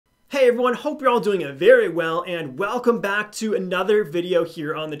Hey everyone, hope you're all doing very well and welcome back to another video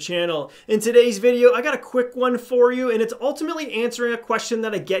here on the channel. In today's video, I got a quick one for you and it's ultimately answering a question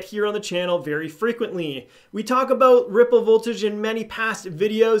that I get here on the channel very frequently. We talk about ripple voltage in many past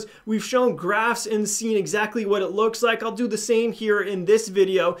videos. We've shown graphs and seen exactly what it looks like. I'll do the same here in this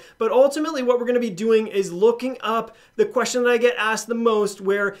video, but ultimately what we're going to be doing is looking up the question that I get asked the most,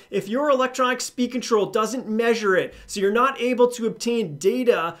 where if your electronic speed control doesn't measure it, so you're not able to obtain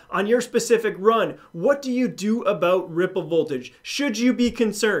data on your specific run, what do you do about ripple voltage? Should you be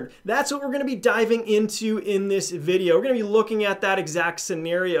concerned? That's what we're going to be diving into in this video. We're going to be looking at that exact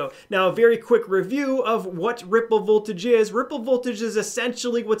scenario. Now, a very quick review of what ripple voltage is. Ripple voltage is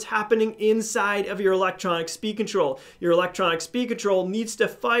essentially what's happening inside of your electronic speed control. Your electronic speed control needs to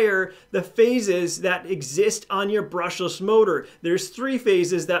fire the phases that exist on your brushless motor. There's three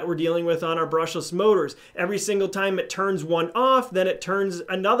phases that we're dealing with on our brushless motors. Every single time it turns one off, then it turns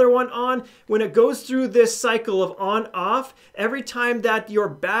another one on. When it goes through this cycle of on-off, every time that your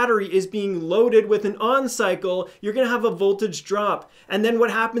battery is being loaded with an on cycle, you're going to have a voltage drop. And then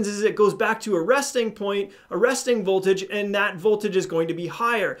what happens is it goes back to a resting point, a resting voltage, and that voltage is going to be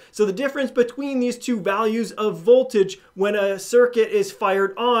higher. So the difference between these two values of voltage when a circuit is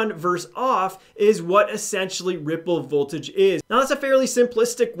fired on versus off is what essentially ripple voltage is. Now that's a fairly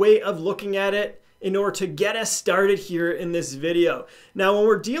simplistic way of looking at it in order to get us started here in this video. Now, when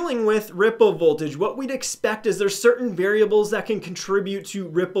we're dealing with ripple voltage, what we'd expect is there's certain variables that can contribute to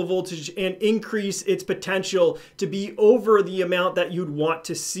ripple voltage and increase its potential to be over the amount that you'd want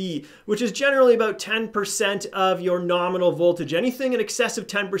to see, which is generally about 10% of your nominal voltage. Anything in excess of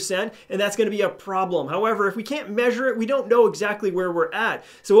 10%, and that's going to be a problem. However, if we can't measure it, we don't know exactly where we're at.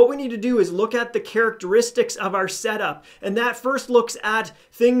 So what we need to do is look at the characteristics of our setup, and that first looks at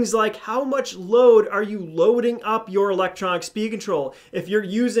things like how much load are you loading up your electronic speed control. If you're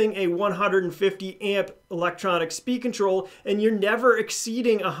using a 150 amp electronic speed control and you're never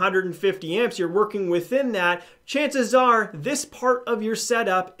exceeding 150 amps, you're working within that, chances are this part of your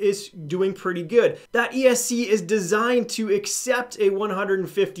setup is doing pretty good. That ESC is designed to accept a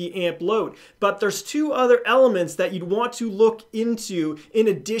 150 amp load, but there's two other elements that you'd want to look into in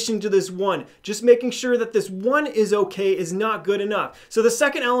addition to this one. Just making sure that this one is okay is not good enough. So the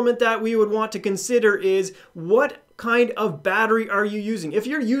second element that we would want to consider is what kind of battery are you using? If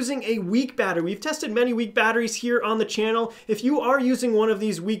you're using a weak battery, we've tested many weak batteries here on the channel. If you are using one of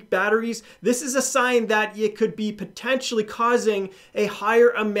these weak batteries, this is a sign that it could be potentially causing a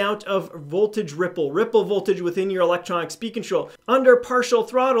higher amount of voltage ripple voltage within your electronic speed control. Under partial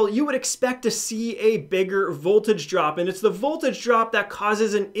throttle, you would expect to see a bigger voltage drop, and it's the voltage drop that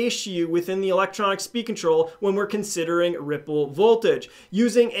causes an issue within the electronic speed control when we're considering ripple voltage.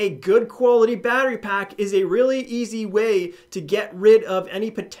 Using a good quality battery pack is a really easy way to get rid of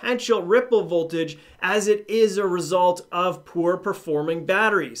any potential ripple voltage, as it is a result of poor performing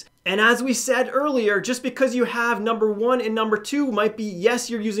batteries. And as we said earlier, just because you have number one and number two might be, yes,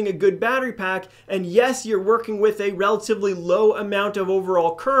 you're using a good battery pack, and yes, you're working with a relatively low amount of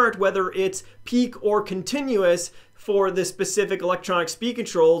overall current, whether it's peak or continuous, for the specific electronic speed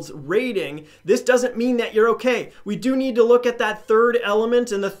control's rating, this doesn't mean that you're okay. We do need to look at that third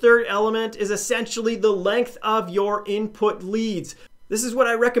element, and the third element is essentially the length of your input leads. This is what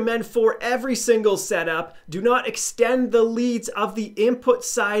I recommend for every single setup. Do not extend the leads of the input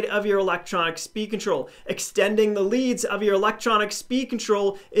side of your electronic speed control. Extending the leads of your electronic speed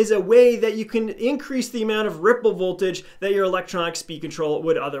control is a way that you can increase the amount of ripple voltage that your electronic speed control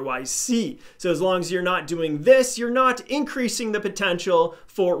would otherwise see. So as long as you're not doing this, you're not increasing the potential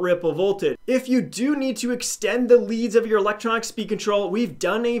for ripple voltage. If you do need to extend the leads of your electronic speed control, we've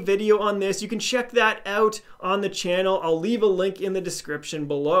done a video on this. You can check that out on the channel. I'll leave a link in the description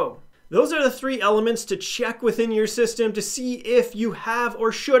below. Those are the three elements to check within your system to see if you have or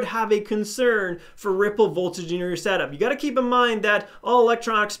should have a concern for ripple voltage in your setup. You got to keep in mind that all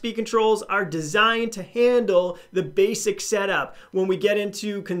electronic speed controls are designed to handle the basic setup. When we get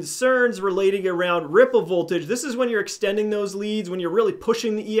into concerns relating around ripple voltage, this is when you're extending those leads, when you're really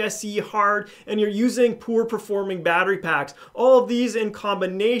pushing the ESC hard, and you're using poor performing battery packs. All of these in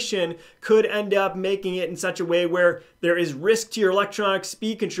combination could end up making it in such a way where there is risk to your electronic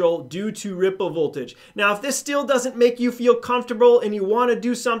speed control due to ripple voltage. Now, if this still doesn't make you feel comfortable and you want to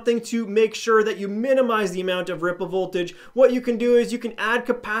do something to make sure that you minimize the amount of ripple voltage, what you can do is you can add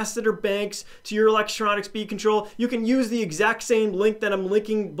capacitor banks to your electronic speed control. You can use the exact same link that I'm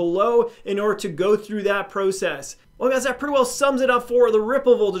linking below in order to go through that process. Well guys, that pretty well sums it up for the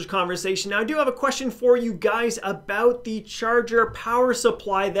ripple voltage conversation. Now I do have a question for you guys about the charger power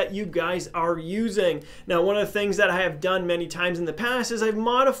supply that you guys are using. Now one of the things that I have done many times in the past is I've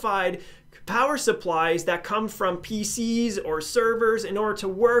modified power supplies that come from PCs or servers in order to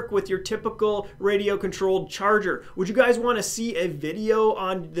work with your typical radio controlled charger. Would you guys want to see a video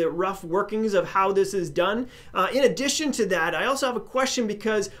on the rough workings of how this is done? In addition to that, I also have a question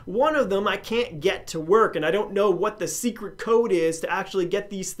because one of them I can't get to work and I don't know what the secret code is to actually get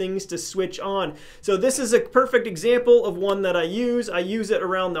these things to switch on. So this is a perfect example of one that I use. I use it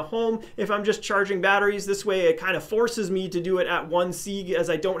around the home if I'm just charging batteries. This way it kind of forces me to do it at 1C as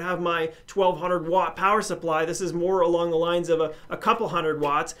I don't have my 1200 watt power supply. This is more along the lines of a couple hundred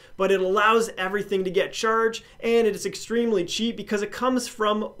watts, but it allows everything to get charged, and it's extremely cheap because it comes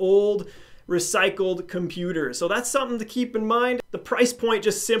from old recycled computers. So that's something to keep in mind. The price point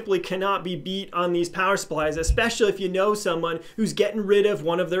just simply cannot be beat on these power supplies, especially if you know someone who's getting rid of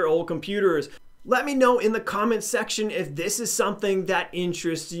one of their old computers. Let me know in the comments section if this is something that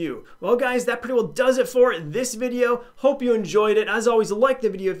interests you. Well guys, that pretty well does it for this video. Hope you enjoyed it. As always, like the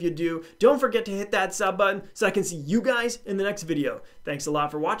video if you do. Don't forget to hit that sub button so I can see you guys in the next video. Thanks a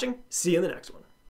lot for watching. See you in the next one.